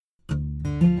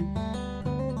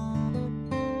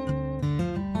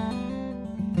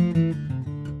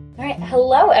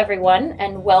Hello, everyone,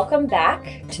 and welcome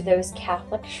back to those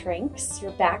Catholic Shrinks.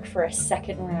 You're back for a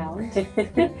second round.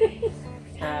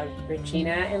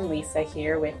 Regina and Lisa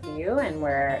here with you, and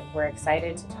we're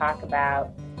excited to talk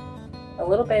about a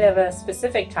little bit of a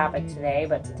specific topic today,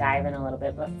 but to dive in a little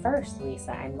bit. But first,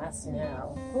 Lisa, I must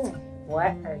know,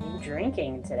 what are you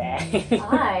drinking today?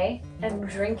 I am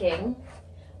drinking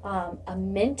a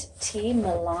mint tea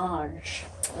melange.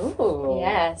 Ooh.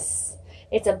 Yes.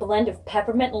 It's a blend of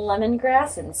peppermint,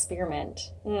 lemongrass, and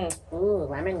spearmint. Ooh,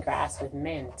 lemongrass with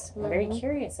mint. I'm very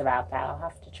curious about that. I'll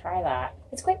have to try that.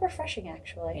 It's quite refreshing,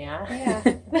 actually. Yeah?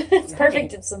 It's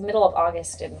perfect. It's the middle of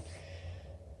August in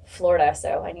Florida,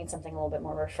 so I need something a little bit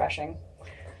more refreshing.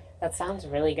 That sounds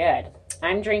really good.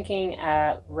 I'm drinking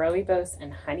rooibos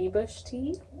and honeybush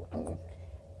tea.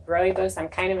 Rooibos, I'm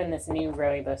kind of in this new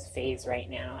rooibos phase right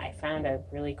now. I found a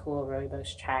really cool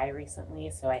rooibos chai recently,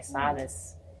 so I saw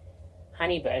this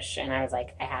honeybush and I was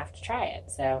like, I have to try it.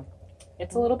 So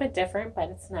it's a little bit different, but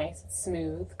it's nice. It's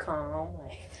smooth, calm.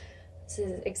 This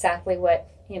is exactly what,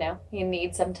 you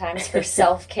need sometimes for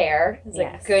self-care. It's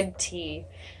a good tea.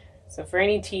 So for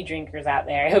any tea drinkers out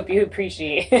there, I hope you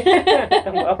appreciate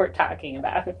what we're talking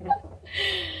about.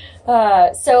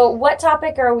 So what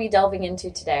topic are we delving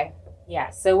into today? Yeah,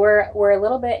 so we're a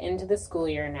little bit into the school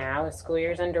year now. The school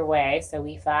year's underway, so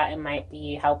we thought it might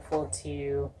be helpful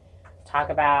to talk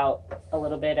about a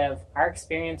little bit of our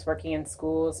experience working in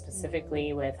schools,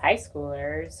 specifically with high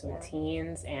schoolers, with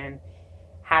teens, and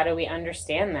how do we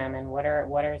understand them, and what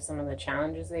are some of the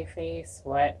challenges they face?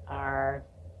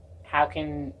 How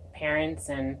can parents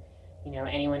and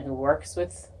anyone who works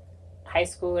with high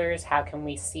schoolers, how can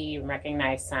we see and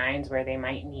recognize signs where they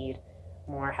might need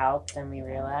more help than we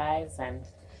realize? And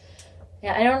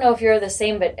I don't know if you're the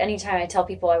same, but anytime I tell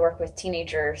people I work with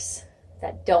teenagers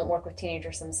that don't work with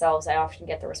teenagers themselves, I often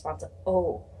get the response of,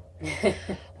 oh,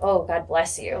 God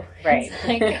bless you. Right.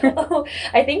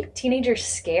 I think teenagers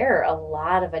scare a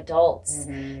lot of adults,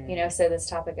 so this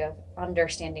topic of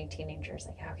understanding teenagers,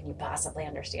 like how can you possibly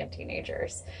understand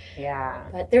teenagers? Yeah.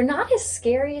 But they're not as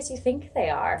scary as you think they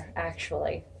are,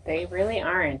 actually. They really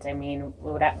aren't. I mean,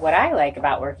 what I like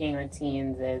about working with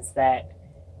teens is that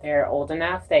they're old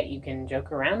enough that you can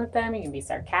joke around with them, you can be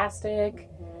sarcastic,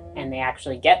 and they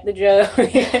actually get the joke.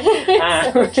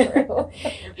 So true.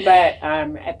 But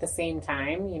at the same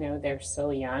time, they're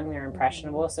still young, they're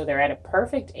impressionable, so they're at a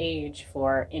perfect age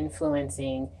for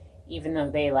influencing, even though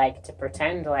they like to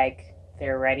pretend like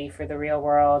they're ready for the real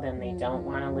world and they don't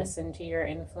want to listen to your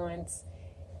influence.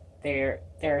 There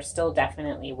are still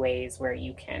definitely ways where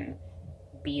you can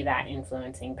be that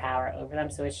influencing power over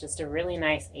them. So it's just a really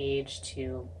nice age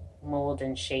to mold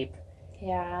and shape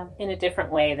in a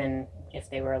different way than if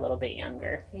they were a little bit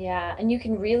younger. Yeah, and you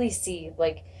can really see,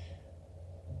 like,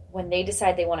 when they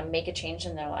decide they want to make a change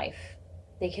in their life,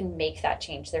 they can make that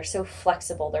change. They're so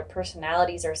flexible. Their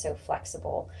personalities are so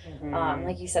flexible.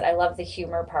 Like you said, I love the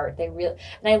humor part. And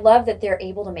I love that they're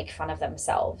able to make fun of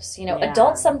themselves.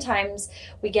 Adults, sometimes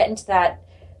we get into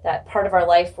that part of our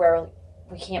life where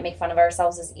we can't make fun of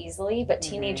ourselves as easily, but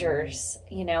teenagers,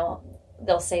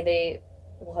 they'll say they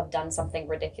will have done something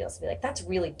ridiculous. Be like, that's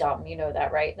really dumb. You know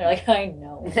that, right? And they're like, I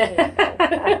know.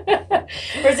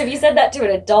 Whereas if you said that to an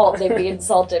adult, they'd be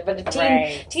insulted. But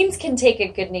teens can take a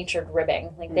good-natured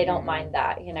ribbing. Like, they don't mind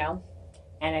that,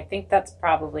 And I think that's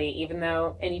probably, even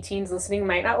though any teens listening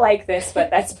might not like this, but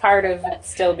that's part of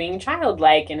still being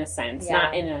childlike in a sense.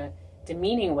 Not in a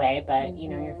demeaning way, but,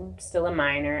 you're still a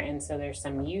minor, and so there's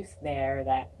some youth there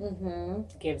that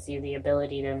gives you the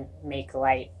ability to make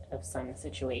light of some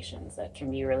situations that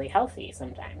can be really healthy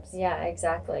sometimes. Yeah,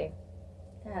 exactly.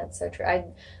 Yeah, it's so true. I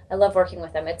love working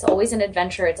with them. It's always an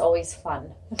adventure. It's always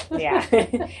fun. Yeah.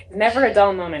 Never a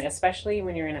dull moment, especially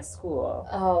when you're in a school.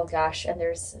 Oh, gosh. And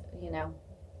there's,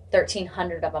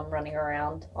 1,300 of them running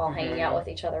around, all hanging out with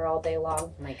each other all day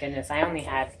long. My goodness. I only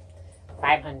had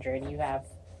 500. You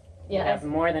have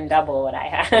more than double what I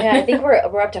have. Yeah, I think we're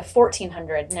up to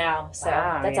 1,400 now. So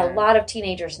that's a lot of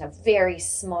teenagers in a very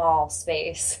small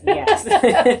space. Yes.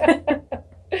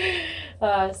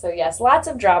 So yes, lots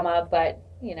of drama, but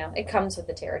it comes with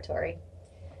the territory.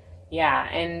 Yeah,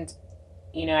 and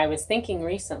I was thinking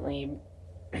recently,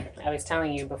 I was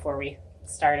telling you before we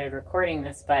started recording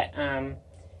this, but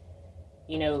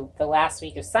the last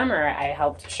week of summer I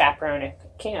helped chaperone a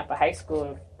camp, a high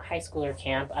schooler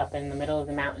camp up in the middle of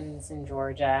the mountains in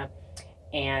Georgia,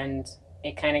 and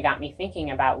it kind of got me thinking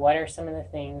about what are some of the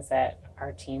things that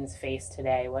our teens face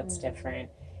today, what's different,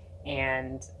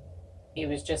 and it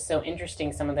was just so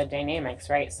interesting, some of the dynamics,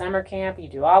 right? Summer camp, you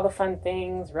do all the fun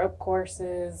things, rope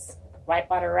courses,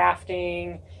 whitewater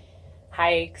rafting,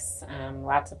 hikes,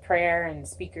 lots of prayer and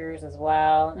speakers as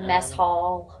well. Mess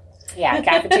hall. Yeah,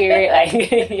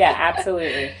 cafeteria. Yeah,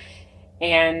 absolutely.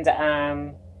 And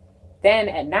then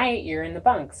at night, you're in the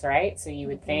bunks, right? So you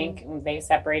would think they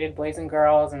separated boys and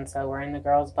girls, and so we're in the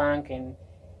girls' bunk. And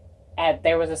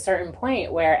there was a certain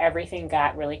point where everything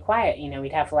got really quiet.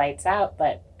 We'd have lights out,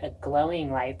 but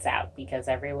glowing lights out because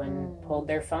everyone pulled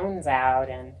their phones out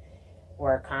and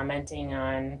were commenting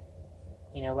on,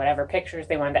 whatever pictures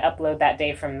they wanted to upload that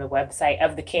day from the website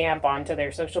of the camp onto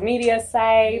their social media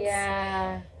sites.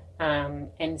 Yeah.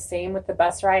 And same with the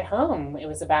bus ride home. It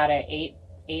was about an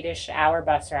eight-ish hour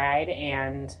bus ride,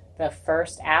 and the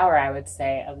first hour, I would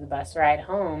say, of the bus ride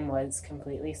home was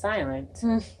completely silent.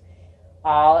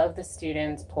 All of the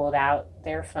students pulled out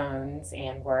their phones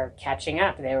and were catching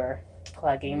up. They were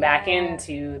plugging back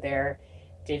into their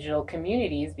digital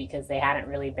communities because they hadn't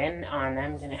really been on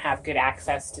them, didn't have good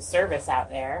access to service out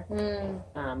there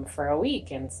for a week.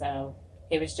 And so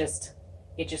it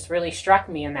just really struck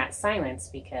me in that silence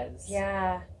because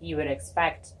you would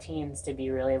expect teens to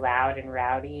be really loud and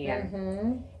rowdy.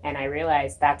 And I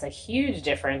realized that's a huge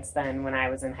difference than when I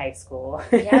was in high school.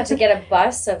 To get a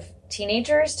bus of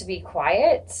teenagers to be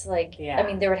quiet. I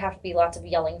mean, there would have to be lots of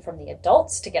yelling from the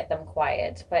adults to get them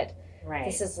quiet. But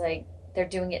this is they're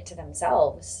doing it to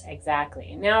themselves.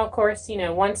 Exactly. Now, of course,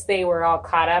 once they were all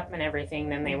caught up and everything,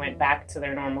 then they went back to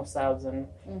their normal selves and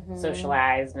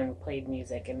socialized and played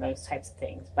music and those types of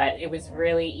things. But it was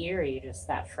really eerie just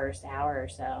that first hour or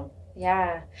so.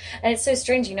 Yeah. And it's so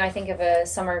strange. I think of a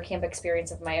summer camp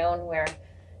experience of my own where,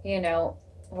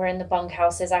 we're in the bunk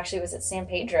houses. Actually, it was at San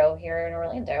Pedro here in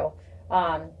Orlando.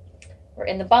 We're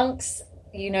in the bunks.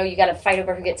 You got to fight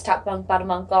over who gets top bunk, bottom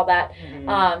bunk, all that.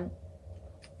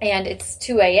 And it's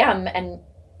 2 a.m. and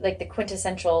the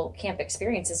quintessential camp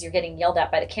experience is you're getting yelled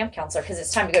at by the camp counselor because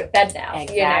it's time to go to bed now.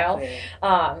 Exactly.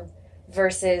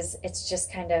 Versus it's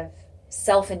just kind of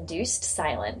self-induced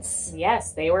silence.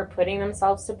 Yes, they were putting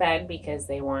themselves to bed because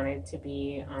they wanted to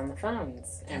be on the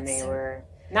phones. And they were,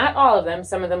 not all of them,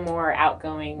 some of the more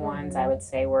outgoing ones I would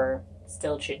say were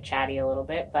still chit-chatty a little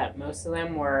bit, but most of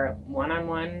them were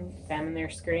one-on-one, them and their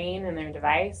screen and their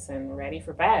device and ready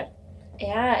for bed.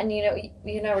 Yeah, and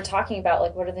we're talking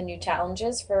about what are the new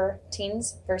challenges for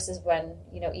teens versus when,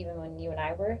 even when you and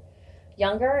I were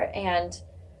younger. And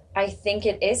I think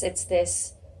it's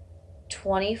this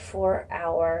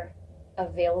 24-hour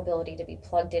availability to be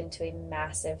plugged into a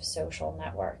massive social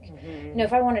network.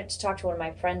 If I wanted to talk to one of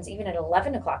my friends, even at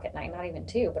 11 o'clock at night, not even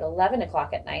 2, but 11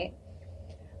 o'clock at night,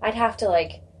 I'd have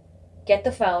to get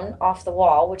the phone off the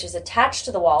wall, which is attached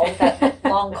to the wall with that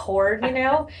long cord,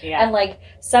 and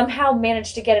somehow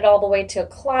manage to get it all the way to a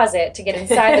closet to get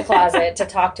inside the closet to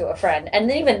talk to a friend. And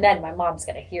then, even then, my mom's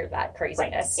going to hear that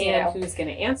craziness. Right. And who's going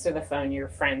to answer the phone? Your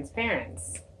friend's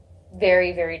parents.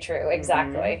 Very, very true.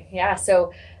 Exactly. Yeah.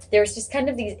 So there's just kind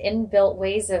of these inbuilt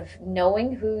ways of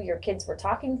knowing who your kids were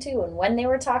talking to and when they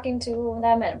were talking to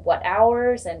them and what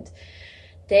hours. And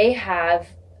they have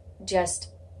just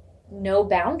no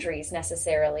boundaries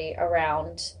necessarily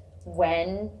around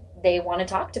when they want to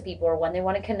talk to people or when they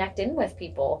want to connect in with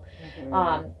people.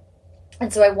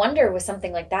 And so I wonder with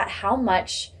something like that, how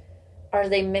much are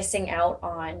they missing out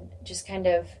on just kind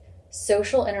of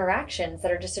social interactions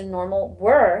that are just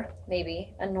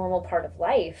maybe a normal part of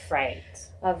life. Right.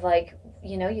 Of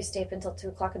you stay up until 2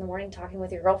 o'clock in the morning talking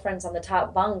with your girlfriends on the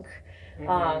top bunk.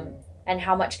 And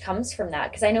how much comes from that.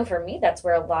 Because I know for me, that's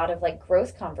where a lot of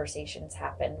growth conversations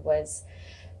happened, was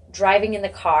driving in the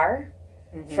car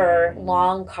for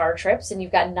long car trips and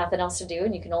you've got nothing else to do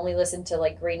and you can only listen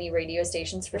to grainy radio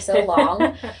stations for so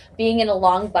long. Being in a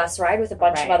long bus ride with a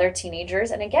bunch of other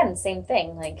teenagers. And again, same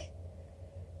thing.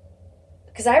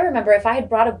 Because I remember if I had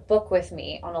brought a book with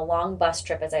me on a long bus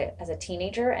trip as a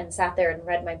teenager and sat there and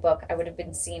read my book, I would have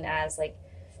been seen as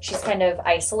she's kind of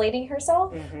isolating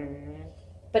herself.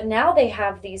 But now they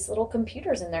have these little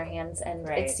computers in their hands, and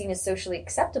it's seen as socially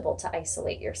acceptable to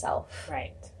isolate yourself.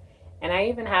 Right. And I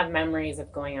even have memories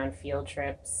of going on field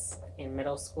trips in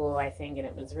middle school, I think, and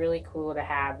it was really cool to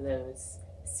have those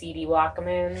CD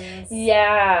Walkmans.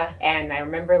 Yeah. And I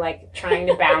remember trying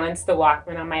to balance the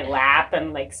Walkman on my lap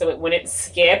and so it wouldn't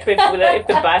skip if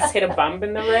the bus hit a bump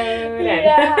in the road.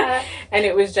 And, and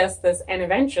it was just this, and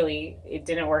eventually it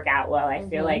didn't work out well. I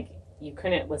feel you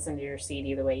couldn't listen to your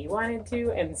CD the way you wanted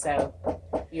to, and so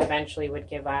you eventually would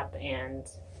give up. And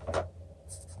all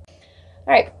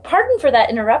right, pardon for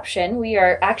that interruption. We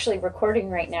are actually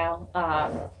recording right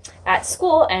now at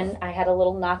school, and I had a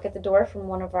little knock at the door from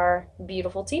one of our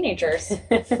beautiful teenagers,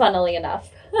 funnily enough.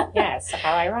 Yes,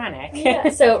 how ironic. Yeah.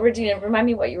 So, Regina, remind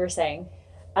me what you were saying.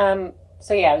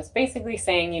 So yeah, it was basically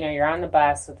saying, you're on the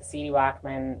bus with the CD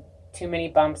Walkman, too many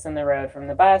bumps in the road from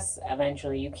the bus.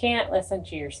 Eventually you can't listen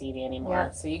to your CD anymore.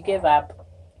 Yeah. So you give up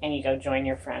and you go join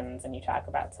your friends and you talk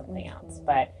about something else.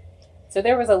 But so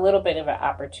there was a little bit of an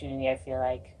opportunity, I feel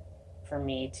like, for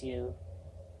me to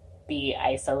be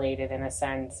isolated in a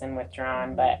sense and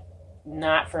withdrawn, but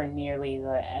not for nearly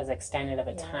as extended of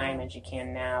a time as you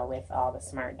can now with all the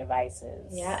smart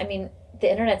devices. Yeah, I mean, the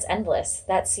internet's endless.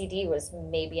 That CD was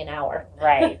maybe an hour.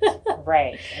 Right,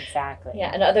 exactly.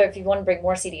 Yeah, and if you want to bring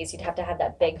more CDs, you'd have to have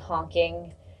that big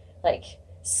honking,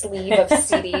 sleeve of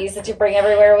CDs that you bring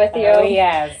everywhere with you. Oh,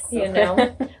 yes.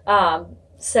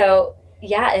 So,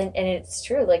 yeah, and it's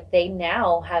true. They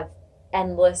now have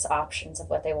endless options of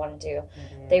what they want to do.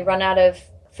 Mm-hmm. They run out of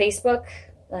Facebook.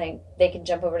 They can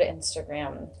jump over to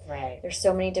Instagram. Right. There's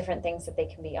so many different things that they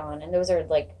can be on. And those are,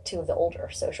 two of the older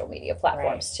social media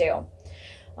platforms, too.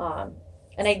 Go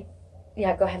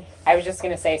ahead. I was just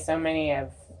going to say, so many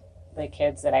of the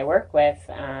kids that I work with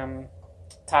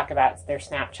talk about their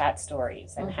Snapchat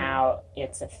stories and how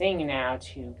it's a thing now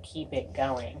to keep it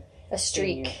going. A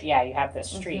streak. So you have this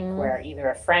streak where either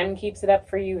a friend keeps it up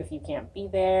for you if you can't be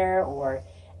there,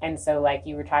 and so like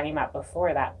you were talking about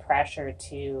before, that pressure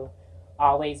to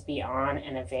always be on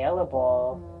and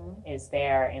available is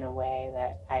there in a way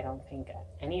that I don't think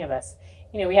any of us,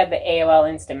 we had the AOL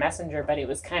Instant Messenger, but it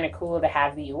was kind of cool to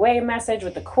have the away message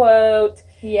with the quote.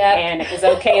 Yeah. And it was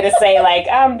okay to say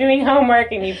I'm doing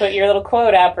homework and you put your little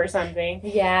quote up or something.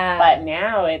 Yeah. But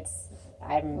now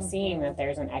I'm seeing that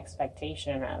there's an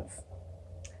expectation of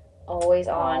always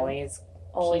on,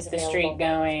 always keep the streak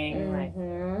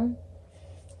going.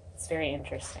 It's very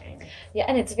interesting. Yeah,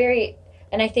 and it's very,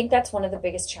 and I think that's one of the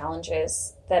biggest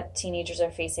challenges that teenagers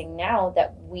are facing now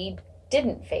that we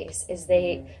didn't face is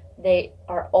they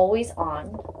are always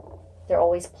on, they're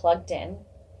always plugged in,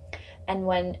 and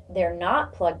when they're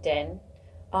not plugged in,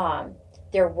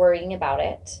 they're worrying about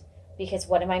it because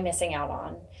what am I missing out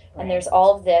on? And there's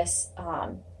all of this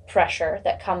pressure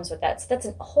that comes with that. So that's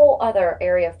a whole other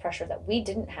area of pressure that we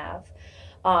didn't have.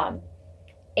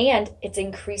 And it's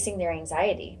increasing their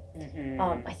anxiety.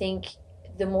 I think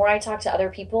the more I talk to other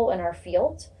people in our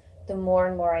field, the more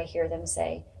and more I hear them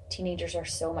say, teenagers are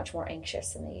so much more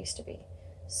anxious than they used to be.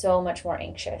 So much more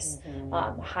anxious.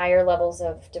 Higher levels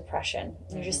of depression.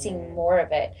 You're just seeing more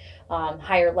of it.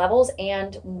 Higher levels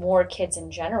and more kids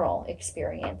in general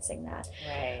experiencing that.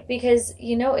 Right. Because,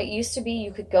 it used to be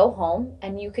you could go home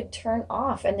and you could turn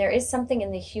off. And there is something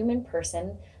in the human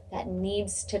person that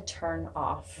needs to turn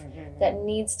off, that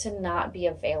needs to not be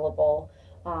available,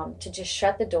 to just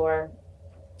shut the door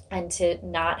and to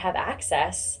not have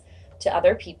access to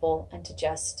other people and to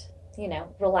just,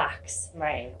 relax.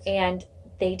 Right. And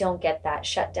they don't get that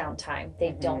shutdown time.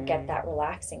 They don't get that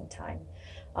relaxing time.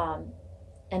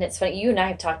 And it's funny, you and I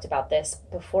have talked about this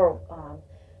before,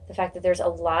 the fact that there's a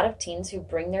lot of teens who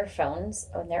bring their phones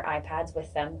and their iPads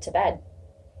with them to bed.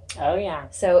 Oh, yeah.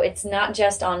 So it's not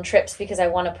just on trips because I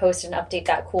want to post and update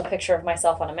that cool picture of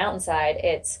myself on a mountainside.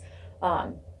 It's,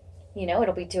 it'll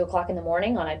be 2:00 in the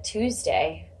morning on a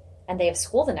Tuesday and they have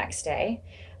school the next day.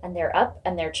 And they're up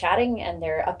and they're chatting and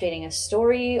they're updating a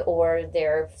story or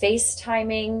they're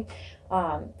FaceTiming.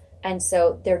 And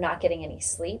so they're not getting any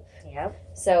sleep. Yep.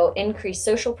 So increased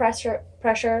social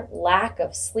pressure, lack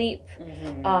of sleep,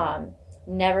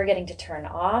 never getting to turn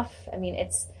off. I mean,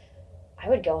 I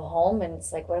would go home and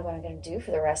it's like, what am I going to do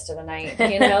for the rest of the night?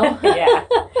 Yeah.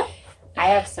 I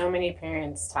have so many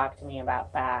parents talk to me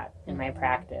about that in my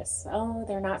practice. Oh,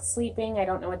 they're not sleeping. I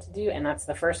don't know what to do. And that's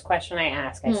the first question I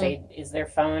ask. I say, is their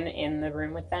phone in the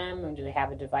room with them? Or do they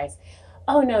have a device?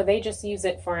 Oh, no, they just use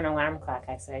it for an alarm clock.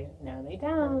 I say, no, they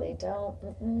don't. No, they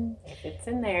don't. If it's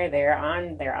in there, they're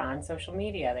on social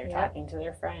media. They're talking to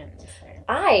their friends.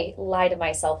 I lie to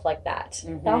myself like that.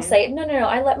 I'll say, no,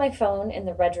 I let my phone in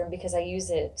the bedroom because I use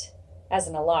it as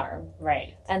an alarm.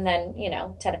 Right. And then,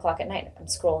 10 o'clock at night, I'm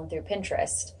scrolling through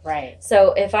Pinterest. Right.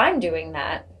 So if I'm doing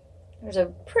that, there's a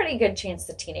pretty good chance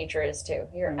the teenager is too.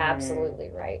 You're absolutely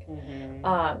right. And,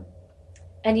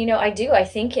 I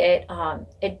think it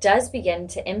does begin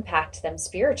to impact them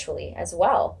spiritually as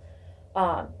well.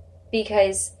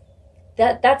 Because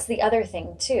that's the other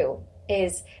thing too,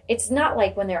 is it's not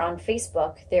like when they're on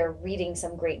Facebook, they're reading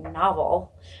some great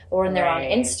novel, or when they're on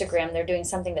Instagram, they're doing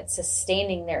something that's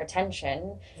sustaining their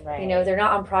attention. Right. They're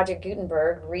not on Project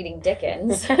Gutenberg reading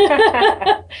Dickens.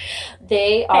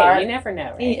 They are. Hey, you never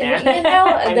know. Right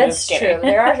now. That's true.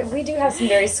 We do have some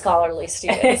very scholarly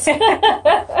students.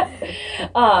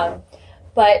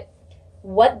 But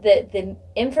what the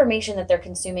information that they're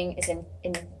consuming is in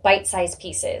bite-sized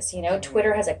pieces.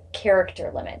 Twitter has a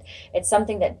character limit. It's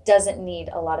something that doesn't need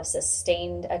a lot of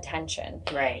sustained attention.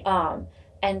 Right.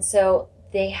 And so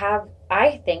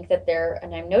I think that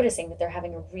and I'm noticing that they're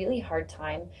having a really hard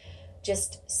time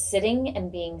just sitting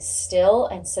and being still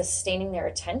and sustaining their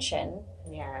attention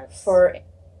for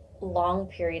long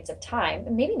periods of time,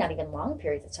 and maybe not even long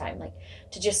periods of time, like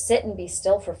to just sit and be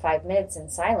still for 5 minutes in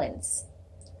silence.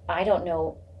 I don't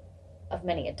know of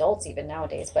many adults even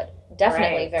nowadays, but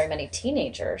definitely very many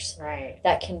teenagers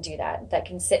that can do that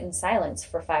can sit in silence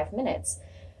for 5 minutes.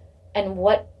 And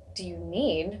what do you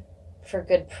need for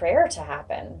good prayer to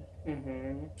happen?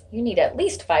 Mm-hmm. You need at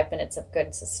least 5 minutes of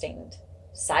good sustained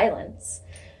silence.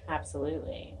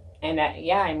 Absolutely. And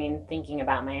thinking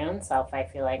about my own self, I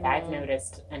feel like I've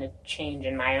noticed a change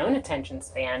in my own attention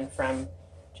span from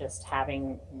just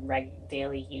having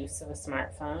daily use of a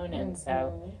smartphone. And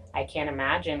so I can't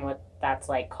imagine what that's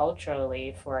like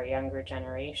culturally for a younger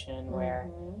generation where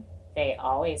they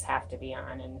always have to be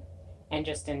on. And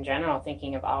just in general,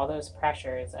 thinking of all those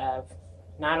pressures of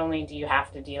not only do you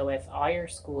have to deal with all your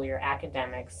school, your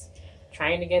academics,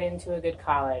 trying to get into a good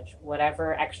college,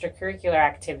 whatever extracurricular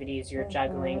activities you're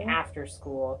juggling after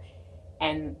school,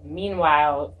 and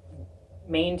meanwhile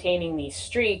maintaining these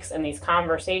streaks and these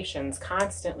conversations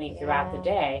constantly throughout the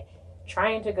day,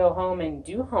 trying to go home and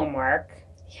do homework,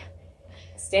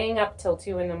 staying up till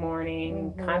 2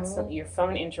 a.m, constantly your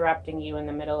phone interrupting you in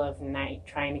the middle of the night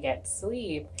trying to get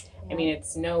sleep. I mean,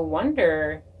 it's no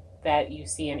wonder that you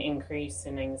see an increase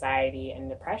in anxiety and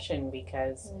depression,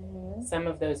 because some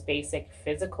of those basic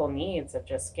physical needs of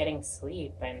just getting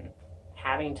sleep and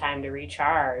having time to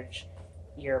recharge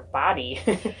your body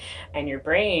and your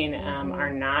brain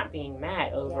are not being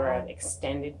met over an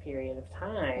extended period of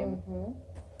time.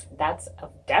 That's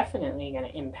definitely going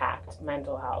to impact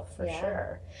mental health for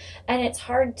sure. And it's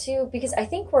hard too, because I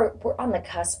think we're on the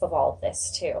cusp of all of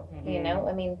this too.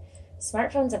 I mean,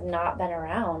 smartphones have not been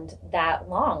around that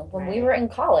long. When we were in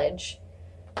college,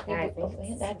 we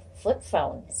had flip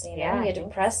phones. You had to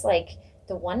press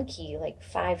the one key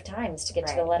 5 times to get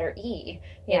to the letter E.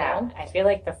 You know? I feel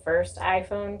like the first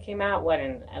iPhone came out,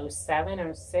 in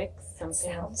 07, 06? Something.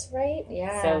 Sounds right,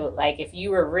 yeah. So, if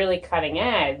you were really cutting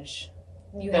edge,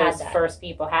 those first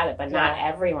people had it, but not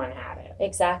everyone had it.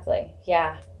 Exactly,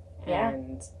 yeah.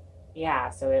 And,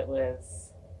 so it was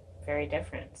very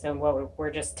different. So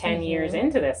we're just 10 years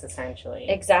into this, essentially.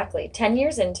 Exactly. 10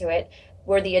 years into it,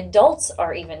 where the adults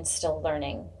are even still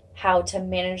learning how to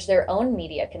manage their own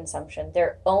media consumption,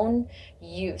 their own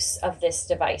use of this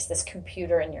device, this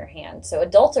computer in your hand. So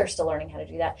adults are still learning how to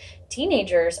do that.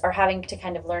 Teenagers are having to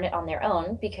kind of learn it on their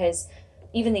own, because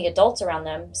even the adults around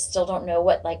them still don't know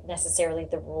what necessarily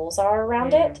the rules are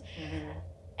around it.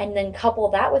 And then couple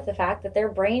that with the fact that their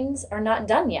brains are not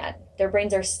done yet. Their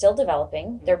brains are still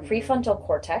developing. Their prefrontal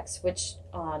cortex, which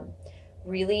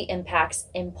really impacts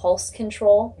impulse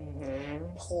control,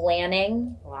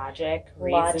 planning, logic,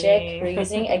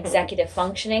 reasoning, executive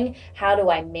functioning. How do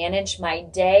I manage my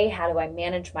day? How do I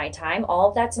manage my time? All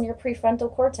of that's in your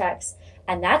prefrontal cortex.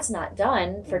 And that's not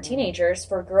done for teenagers.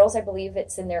 For girls, I believe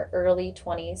it's in their early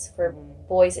 20s. For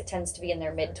boys, it tends to be in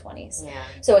their mid-20s. Yeah.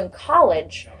 So in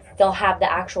college, they'll have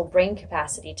the actual brain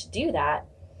capacity to do that.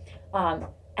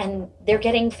 And they're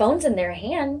getting phones in their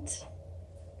hand,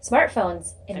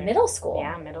 smartphones in middle school.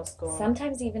 Yeah, middle school.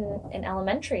 Sometimes even in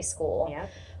elementary school.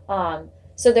 Yeah.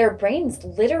 So their brains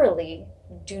literally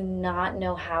do not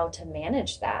know how to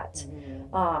manage that.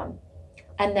 And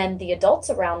then the adults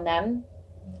around them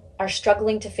are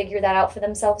struggling to figure that out for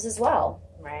themselves as well.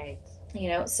 Right.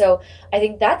 So I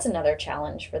think that's another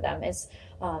challenge for them is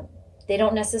they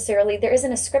don't necessarily, there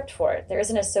isn't a script for it. There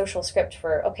isn't a social script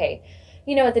for, okay,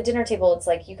 at the dinner table, it's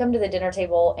you come to the dinner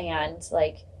table and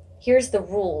here's the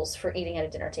rules for eating at a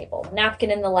dinner table.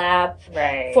 Napkin in the lap,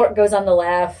 fork goes on the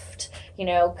left,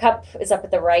 cup is up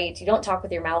at the right. You don't talk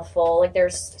with your mouth full.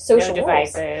 There's social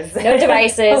rules. No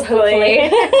devices, hopefully.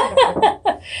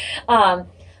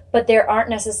 But there aren't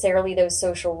necessarily those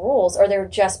social rules, or they're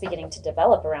just beginning to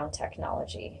develop around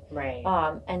technology. Right.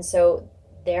 And so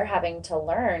they're having to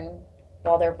learn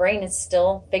while their brain is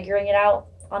still figuring it out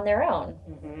on their own.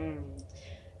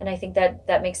 And I think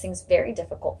that makes things very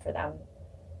difficult for them.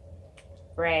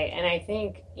 Right. And I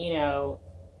think,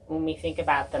 when we think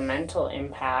about the mental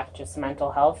impact, just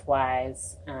mental health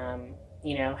wise,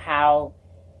 how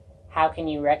can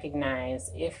you recognize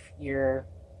if your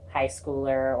high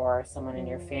schooler or someone in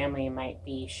your family might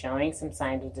be showing some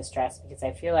signs of distress? Because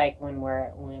I feel like when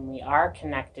we are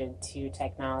connected to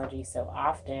technology so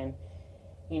often,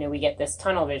 we get this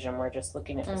tunnel vision. We're just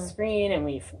looking at the screen, and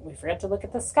we forget to look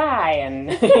at the sky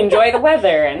and enjoy the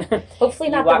weather. And hopefully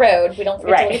not the road. We don't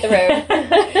forget to look at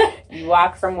the road. You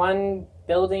walk from one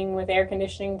building with air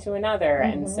conditioning to another,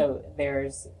 and so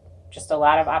there's just a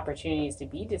lot of opportunities to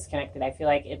be disconnected. I feel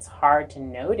like it's hard to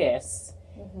notice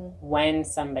when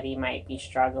somebody might be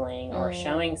struggling or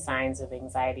showing signs of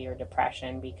anxiety or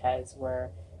depression, because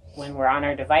when we're on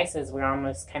our devices, we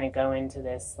almost kind of go into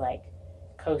this like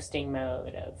coasting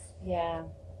mode of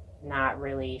not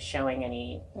really showing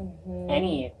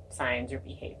any signs or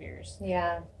behaviors.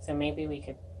 Yeah. So maybe we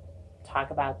could talk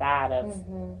about that of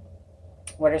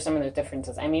what are some of the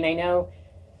differences. I mean, I know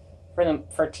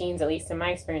for teens, at least in my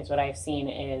experience, what I've seen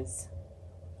is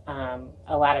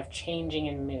a lot of changing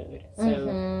in mood.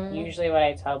 So usually what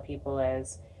I tell people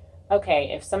is,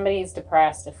 okay, if somebody's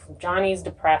depressed, if Johnny's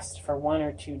depressed for 1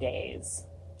 or 2 days,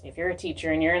 if you're a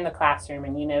teacher and you're in the classroom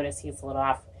and you notice he's a little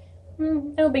off,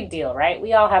 no big deal, right?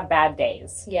 We all have bad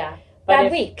days. Yeah.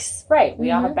 Bad weeks. Right.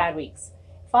 We all have bad weeks.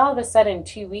 If all of a sudden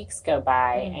 2 weeks go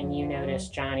by and you notice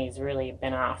Johnny's really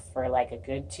been off for like a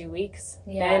good 2 weeks,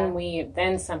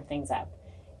 then something's up.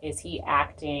 Is he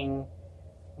acting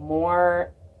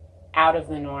more out of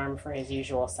the norm for his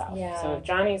usual self? Yeah. So if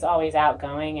Johnny's always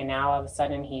outgoing and now all of a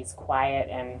sudden he's quiet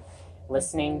and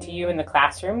listening to you in the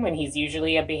classroom when he's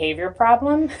usually a behavior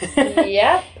problem,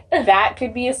 that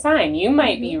could be a sign. You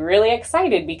might be really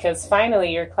excited because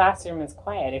finally your classroom is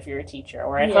quiet if you're a teacher,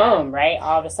 or at home, right?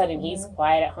 All of a sudden he's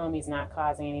quiet at home. He's not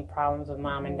causing any problems with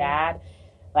mom and dad.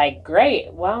 Like,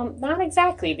 great. Well, not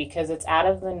exactly, because it's out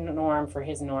of the norm for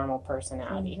his normal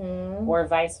personality, or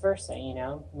vice versa.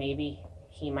 Maybe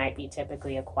he might be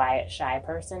typically a quiet, shy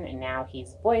person, and now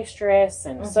he's boisterous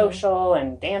and social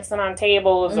and dancing on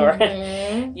tables. Or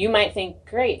you might think,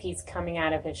 great, he's coming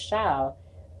out of his shell.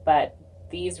 But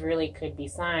these really could be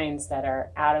signs that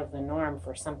are out of the norm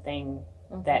for something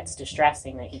that's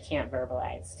distressing that he can't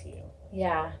verbalize to you.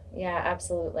 Yeah,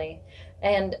 absolutely.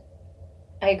 And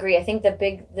I agree. I think the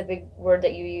big word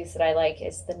that you use that I like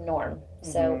is the norm.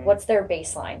 So what's their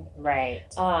baseline? Right.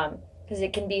 Because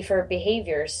it can be for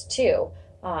behaviors too.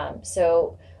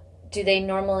 So do they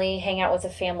normally hang out with a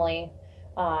family,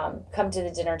 come to the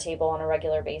dinner table on a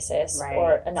regular basis?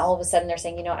 Right. And all of a sudden they're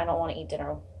saying, I don't want to eat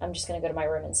dinner. I'm just going to go to my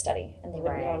room and study. And they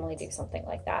would normally do something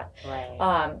like that.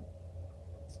 Right.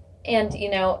 And,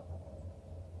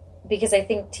 because I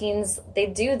think teens,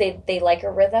 they like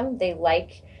a rhythm. They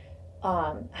like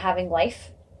having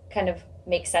life kind of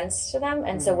make sense to them.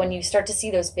 And so when you start to see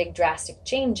those big drastic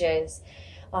changes,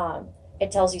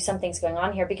 it tells you something's going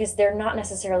on here, because they're not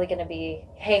necessarily going to be,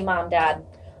 hey, mom, dad,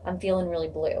 I'm feeling really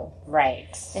blue. Right.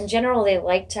 In general, they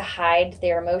like to hide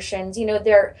their emotions.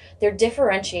 They're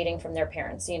differentiating from their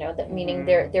parents, meaning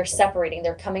they're separating.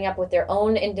 They're coming up with their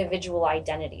own individual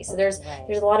identity. So there's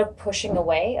a lot of pushing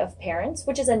away of parents,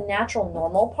 which is a natural,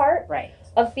 normal part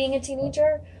of being a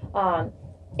teenager.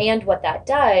 And what that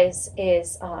does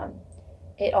is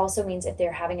it also means if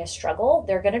they're having a struggle,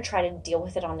 they're going to try to deal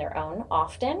with it on their own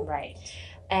often. Right.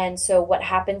 And so what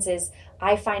happens is,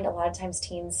 I find a lot of times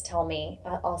teens tell me,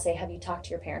 I'll say, have you talked to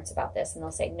your parents about this? And they'll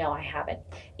say, no, I haven't.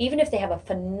 Even if they have a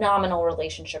phenomenal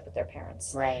relationship with their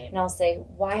parents. Right. And I'll say,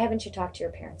 why haven't you talked to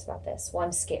your parents about this? Well,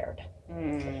 I'm scared.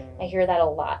 I hear that a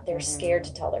lot. They're scared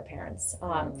to tell their parents.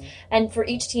 And for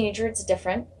each teenager, it's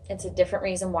different. It's a different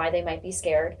reason why they might be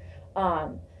scared.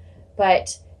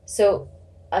 But so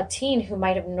a teen who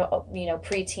might have,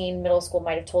 preteen, middle school,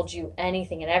 might have told you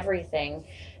anything and everything,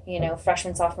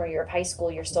 freshman, sophomore year of high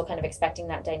school, you're still kind of expecting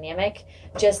that dynamic.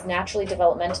 Just naturally,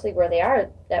 developmentally, where they are,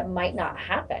 that might not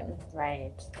happen.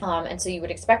 Right. And so you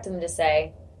would expect them to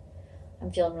say,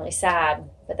 I'm feeling really sad,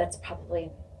 but that's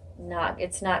probably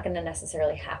it's not going to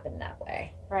necessarily happen that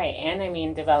way. Right. And I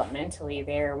mean, developmentally,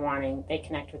 they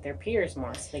connect with their peers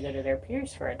more, so they go to their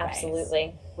peers for advice.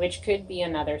 Absolutely. Which could be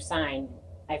another sign.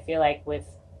 I feel like with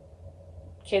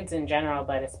kids in general,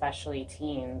 but especially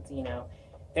teens,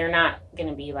 they're not going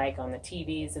to be like on the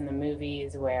TVs and the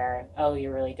movies where, oh,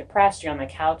 you're really depressed, you're on the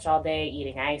couch all day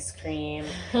eating ice cream.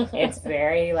 It's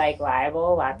very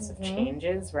liable, lots of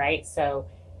changes, right? So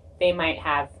you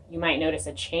might notice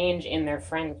a change in their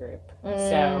friend group.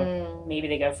 So maybe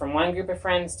they go from one group of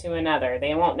friends to another.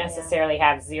 They won't necessarily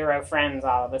have 0 friends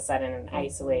all of a sudden and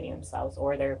isolating themselves,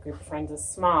 or their group of friends is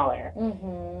smaller.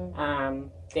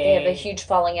 They have a huge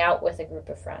falling out with a group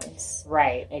of friends.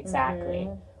 Right, exactly.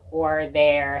 Or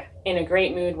they're in a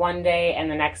great mood one day and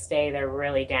the next day they're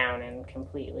really down and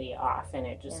completely off, and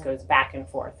it just goes back and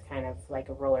forth, kind of like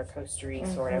a roller coaster-y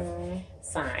sort of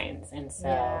signs. And so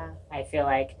I feel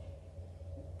like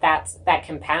that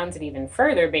compounds it even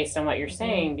further based on what you're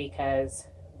saying, because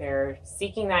they're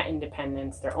seeking that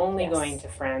independence. They're only Yes. going to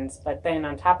friends. But then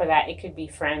on top of that, it could be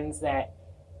friends that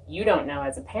you don't know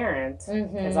as a parent,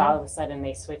 because all of a sudden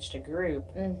they switched a group.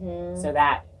 So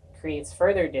that creates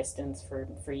further distance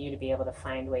for you to be able to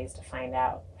find ways to find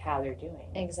out how they're doing.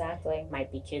 Exactly.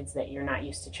 Might be kids that you're not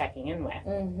used to checking in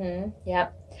with.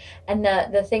 Yep. And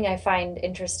the thing I find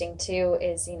interesting too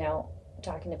is, you know,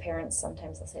 talking to parents,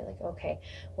 sometimes they'll say like, okay,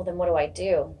 well then what do I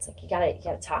do? It's like, you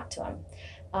gotta talk to them.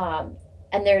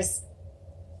 And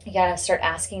you gotta start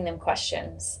asking them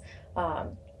questions.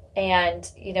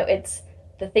 And you know, it's,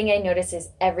 the thing I notice is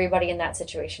everybody in that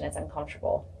situation is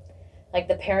uncomfortable. Like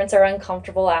the parents are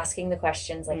uncomfortable asking the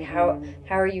questions, like how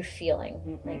are you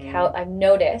feeling? Like how I've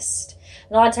noticed,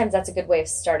 and a lot of times that's a good way of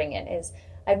starting it, is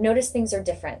I've noticed things are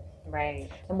different. Right.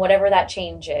 And whatever that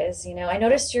change is, you know, I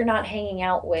noticed you're not hanging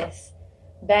out with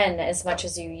Ben as much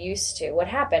as you used to. What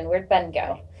happened? Where'd Ben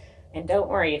go? And don't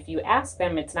worry, if you ask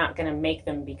them, it's not going to make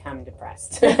them become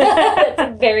depressed.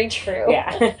 That's very true.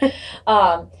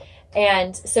 Yeah.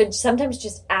 And so sometimes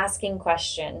just asking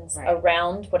questions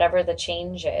around whatever the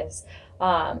change is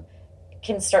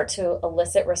can start to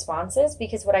elicit responses,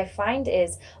 because what I find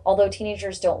is, although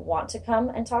teenagers don't want to come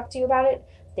and talk to you about it,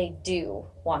 they do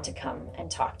want to come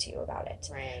and talk to you about it.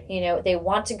 Right. You know, they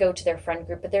want to go to their friend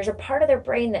group, but there's a part of their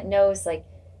brain that knows, like,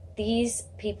 these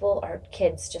people are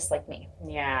kids just like me.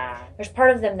 Yeah. There's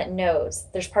part of them that knows.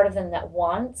 There's part of them that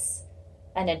wants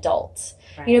an adult.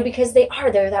 Right. You know, because they're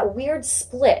that weird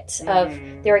split of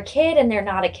they're a kid and they're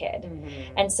not a kid.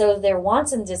 And so their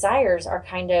wants and desires are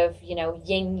kind of, you know,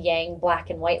 yin yang, black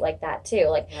and white like that too.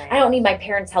 Like, I don't need my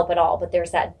parents' help at all, but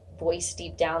there's that voice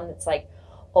deep down that's like,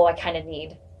 oh, I kind of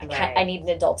need I need an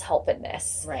adult's help in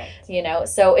this. Right. You know,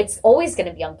 so it's always going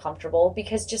to be uncomfortable,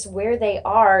 because just where they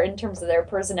are in terms of their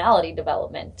personality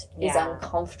development is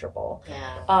uncomfortable.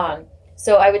 Yeah.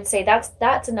 So I would say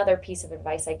that's another piece of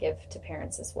advice I give to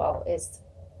parents as well, is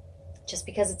just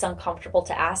because it's uncomfortable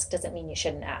to ask doesn't mean you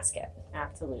shouldn't ask it.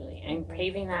 Absolutely. And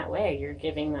paving that way, you're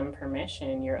giving them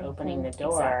permission, you're opening the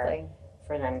door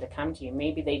for them to come to you.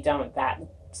 Maybe they don't that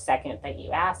second that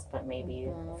you ask, but maybe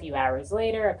a few hours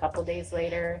later, a couple days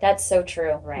later. That's so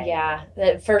true. Right. Yeah.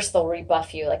 At first they'll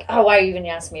rebuff you, like, oh, why are you even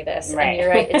asking me this? Right. And you're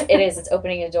right. It's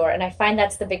opening a door. And I find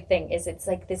that's the big thing, is it's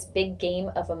like this big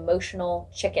game of emotional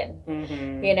chicken.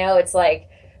 You know, it's like,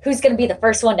 who's going to be the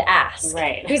first one to ask?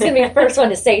 Right. Who's going to be the first one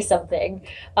to say something?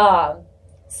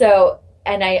 So,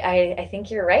 and I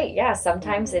think you're right. Yeah.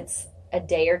 Sometimes it's a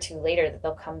day or two later that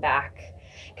they'll come back,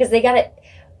 because they got it.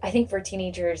 I think for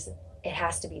teenagers, it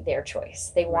has to be their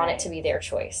choice. They want it to be their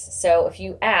choice. So if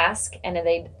you ask and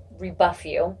they rebuff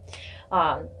you,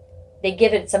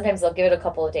 sometimes they'll give it a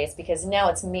couple of days, because now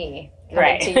it's me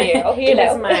coming to you. You know? It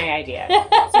was my idea.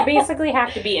 So you basically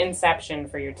have to be Inception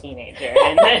for your teenager,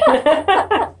 and then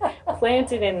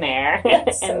plant it in there,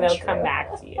 and so they'll true. come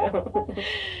back to you.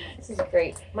 This is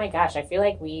great. My gosh, I feel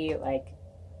like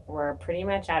we're pretty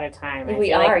much out of time. I We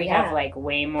feel are, like we have like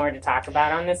way more to talk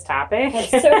about on this topic.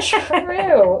 That's so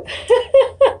true.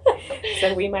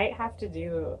 So we might have to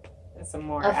do some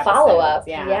more A follow-up.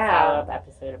 Yeah, Yeah. a follow-up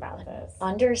episode about this.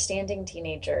 Understanding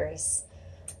teenagers.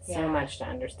 So much to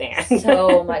understand.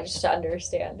 So much to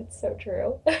understand. It's so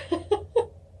true.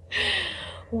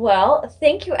 Well,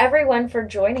 thank you everyone for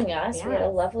joining us. Yes. We had a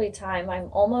lovely time. I'm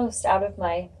almost out of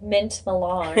my mint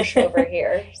melange over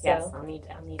here. So. Yes, I'll need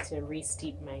to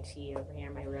re-steep my tea over here,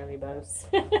 my rooibos.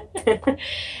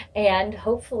 And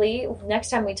hopefully next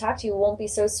time we talk to you, it won't be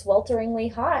so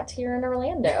swelteringly hot here in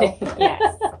Orlando.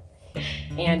 Yes.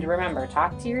 And remember,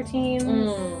 talk to your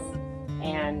teams.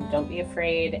 And don't be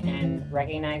afraid, and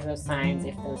recognize those signs.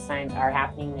 If those signs are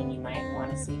happening, then you might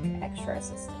want to seek extra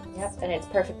assistance. Yep, and it's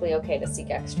perfectly okay to seek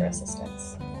extra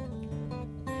assistance.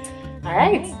 All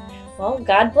right. Well,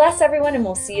 God bless everyone, and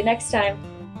we'll see you next time.